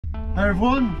Hi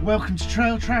everyone, welcome to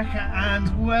Trail Tracker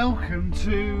and welcome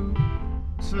to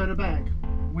Sörenberg,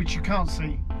 which you can't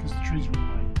see because the trees are in the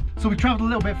way. So we travelled a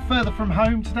little bit further from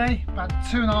home today, about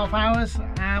 2.5 hours,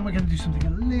 and we're going to do something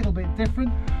a little bit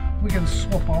different. We're going to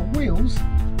swap our wheels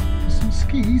for some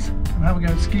skis and have a go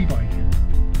at Skibike.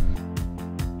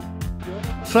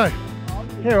 So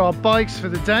here are our bikes for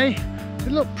the day. They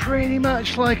look pretty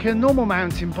much like a normal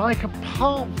mountain bike,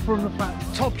 apart from the fact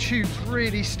the top tube's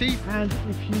really steep, and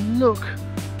if you look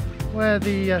where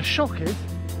the shock is,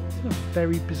 it's in a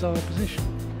very bizarre position.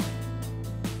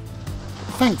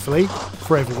 Thankfully,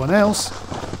 for everyone else,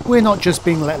 we're not just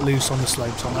being let loose on the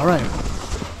slopes on our own.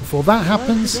 Before that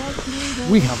happens,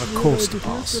 we have a course to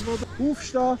pass.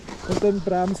 Aufstehen und dann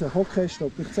bremsen. Okay,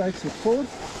 stopp. Ich zeige es dir vor.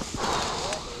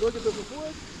 Schaut auf den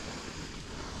Fuß.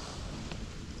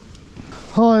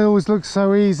 Oh, it always looks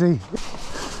so easy.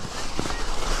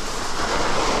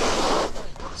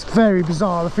 It's very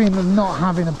bizarre, the feeling of not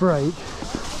having a brake.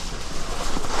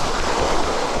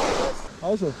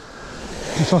 Also,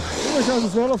 du musst also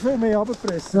das Velo viel mehr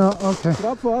runterpressen. Ja, okay.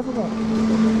 Gerade von Anfang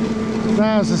an.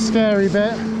 That was a scary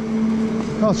bit.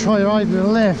 I'll try riding the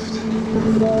lift.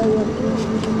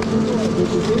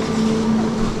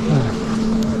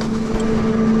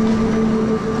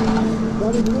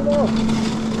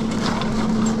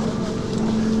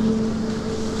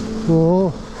 Whoa.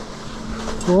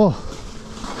 Whoa.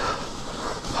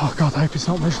 Oh God, I hope it's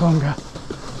not much longer.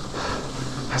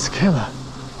 That's a killer.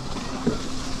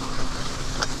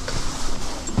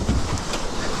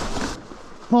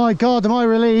 My God, am I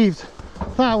relieved.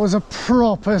 That was a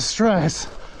proper stress.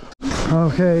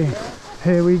 Okay,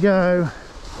 here we go.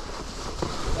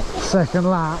 Second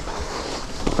lap.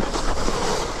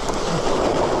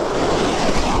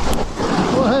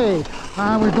 Oh, hey,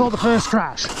 and we've got the first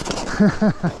crash.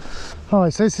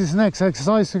 Alright, so this is the next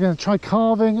exercise. We're going to try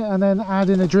carving and then add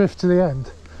in a drift to the end.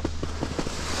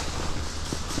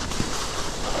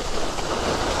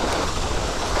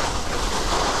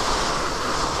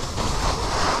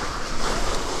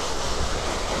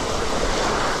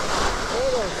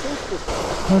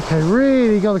 Okay,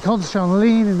 really got to concentrate on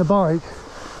leaning the bike.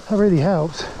 That really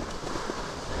helps.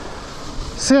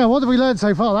 So yeah, what have we learned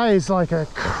so far? That is like a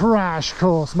crash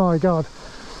course, my God.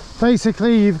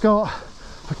 Basically, you've got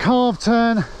a carve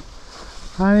turn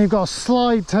and you've got a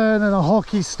slide turn and a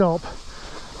hockey stop.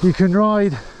 You can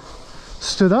ride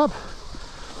stood up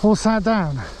or sat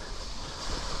down.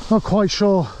 Not quite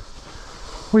sure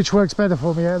which works better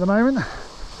for me at the moment. I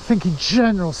think in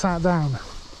general sat down.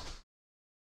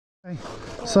 Okay.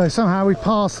 So somehow we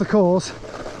passed the course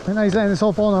and now he's letting us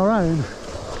off on our own.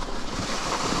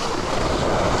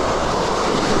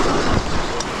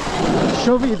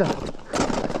 Shove it up.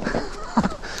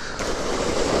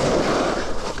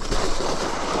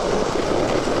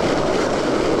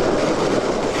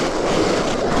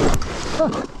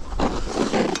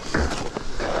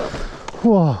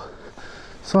 Whoa,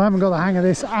 so I haven't got the hang of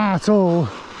this at all.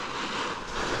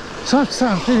 So I have to say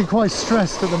I'm feeling quite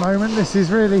stressed at the moment. This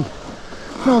is really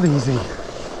not easy.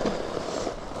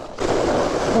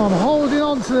 I'm holding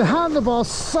on to the handlebars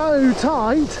so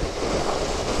tight.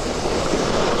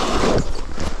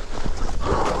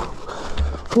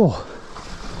 Oh,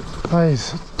 that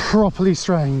is properly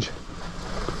strange.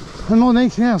 And more than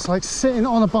anything else, like sitting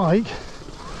on a bike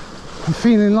and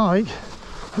feeling like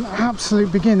an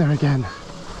absolute beginner again.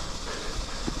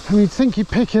 I mean, you'd think you'd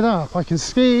pick it up. I can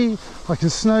ski, I can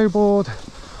snowboard,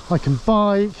 I can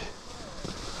bike.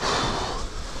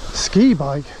 Ski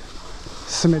bike,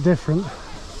 something different.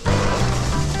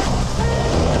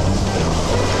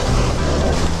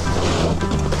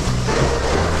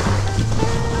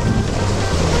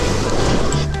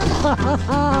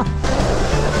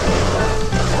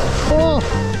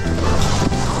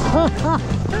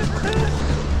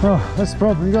 Oh, that's the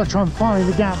problem. You've got to try and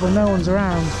find a gap where no one's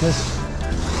around, because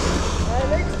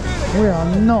we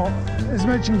are not as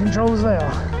much in control as they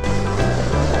are.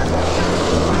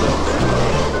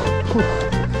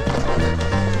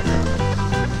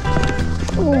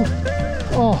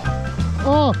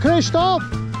 Oh, Christoph!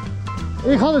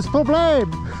 Ich habe das Problem!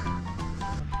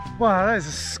 Wow, that is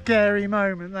a scary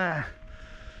moment there.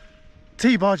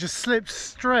 T-bar just slipped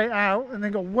straight out and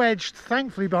then got wedged,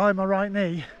 thankfully, behind my right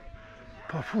knee.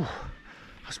 But whew,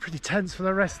 I was pretty tense for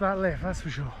the rest of that lift, that's for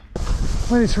sure.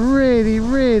 When it's really,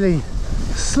 really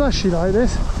slushy like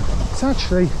this, it's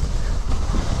actually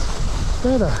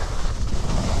better.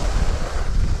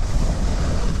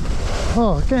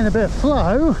 Oh, getting a bit of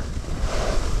flow.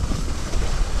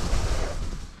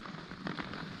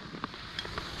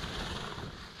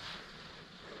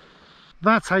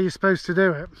 That's how you're supposed to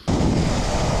do it.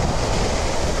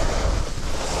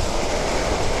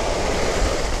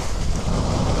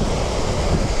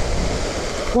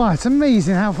 Wow, it's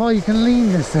amazing how far you can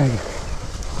lean this thing.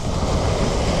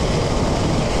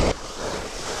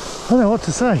 I don't know what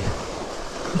to say.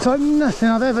 It's like nothing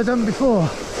I've ever done before.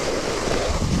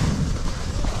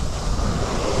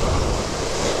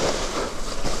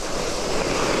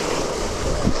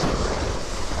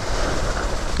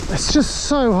 It's just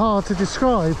so hard to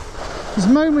describe. There's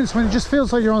moments when it just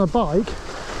feels like you're on a bike,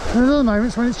 and there's other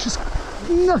moments when it's just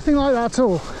nothing like that at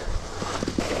all.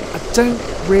 I don't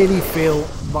really feel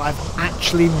that I've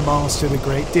actually mastered a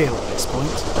great deal at this point.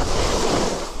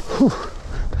 Whew.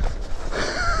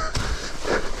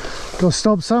 Gotta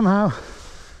stop somehow.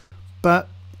 But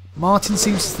Martin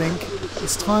seems to think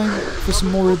it's time for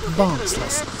some more advanced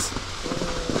lessons.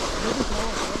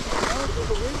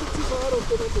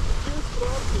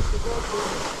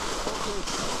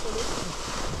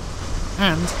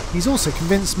 And he's also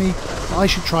convinced me that I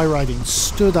should try riding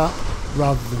stood up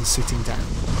rather than sitting down.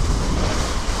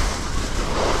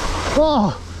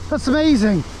 Oh, that's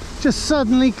amazing. Just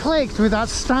suddenly clicked with that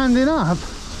standing up.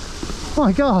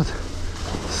 My God.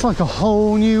 It's like a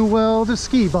whole new world of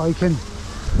ski biking.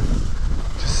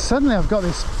 Just suddenly I've got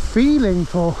this feeling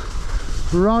for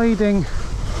riding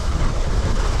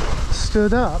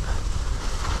stood up.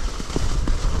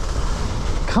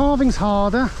 Carving's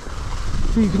harder,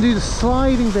 but you can do the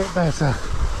sliding bit better.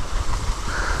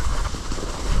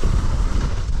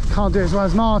 Can't do it as well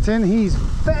as Martin, he's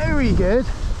very good.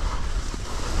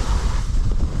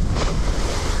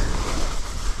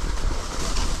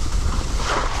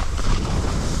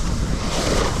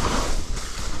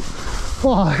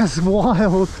 Wow, that's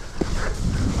wild.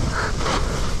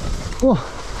 Whoa.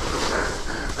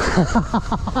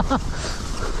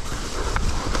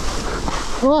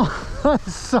 Oh,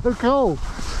 that's so cool.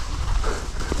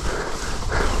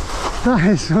 That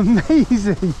is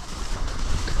amazing.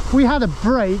 We had a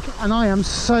break and I am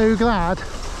so glad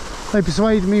they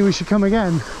persuaded me we should come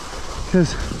again,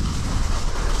 because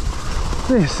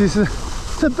this is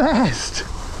the best.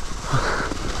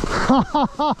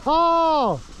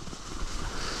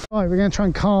 Right, we're going to try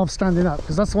and carve standing up,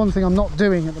 because that's the one thing I'm not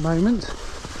doing at the moment.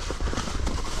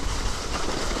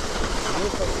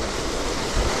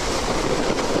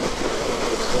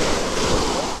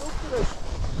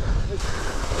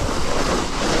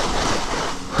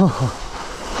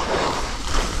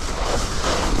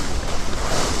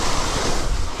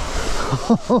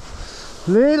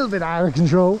 Little bit out of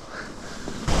control.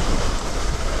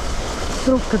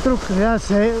 That's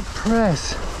it,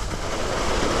 press.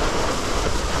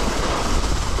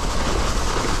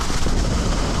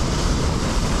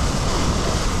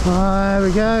 There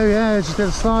we go, yeah, just get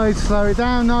a slide, slow it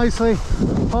down nicely.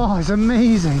 Oh, it's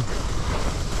amazing.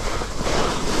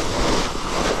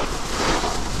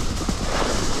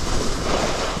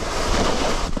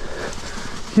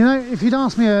 You know, if you'd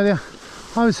asked me earlier,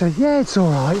 I would say, yeah, it's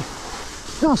all right.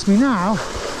 If you ask me now,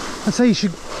 I'd say you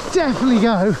should definitely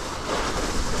go.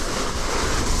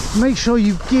 Make sure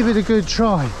you give it a good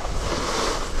try.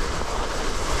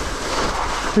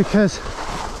 Because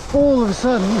all of a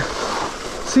sudden,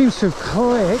 seems to have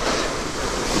clicked.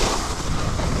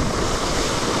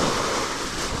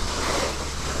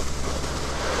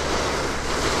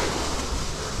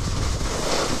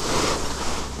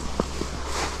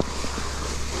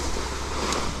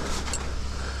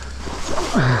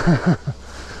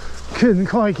 Couldn't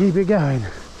quite keep it going.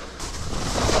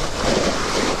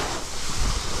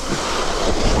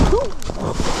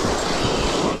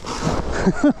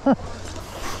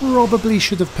 Probably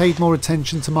should have paid more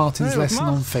attention to Martin's lesson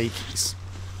on fakies.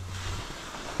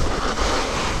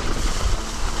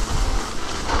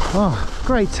 Oh,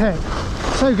 great tip.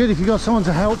 So good if you've got someone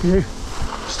to help you.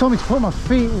 Just told me to put my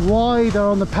feet wider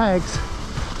on the pegs.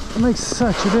 It makes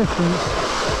such a difference.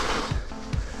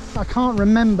 I can't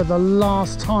remember the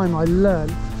last time I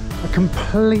learned a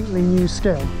completely new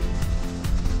skill.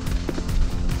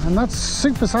 And that's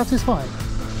super satisfying.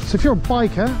 So if you're a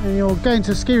biker and you're going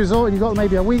to a ski resort and you've got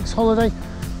maybe a week's holiday,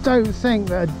 don't think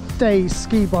that a day's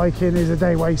ski biking is a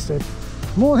day wasted.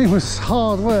 Morning was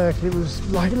hard work. It was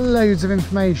like loads of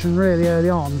information really early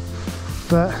on,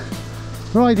 but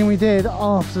riding we did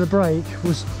after the break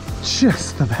was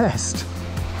just the best.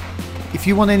 If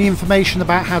you want any information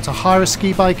about how to hire a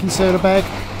ski bike in Sörenberg,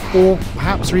 or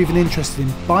perhaps are even interested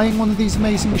in buying one of these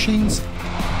amazing machines,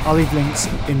 I'll leave links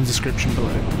in the description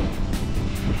below.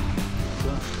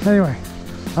 Anyway,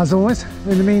 as always,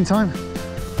 in the meantime,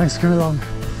 thanks for coming along.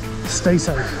 Stay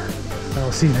safe.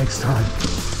 I'll see you next time.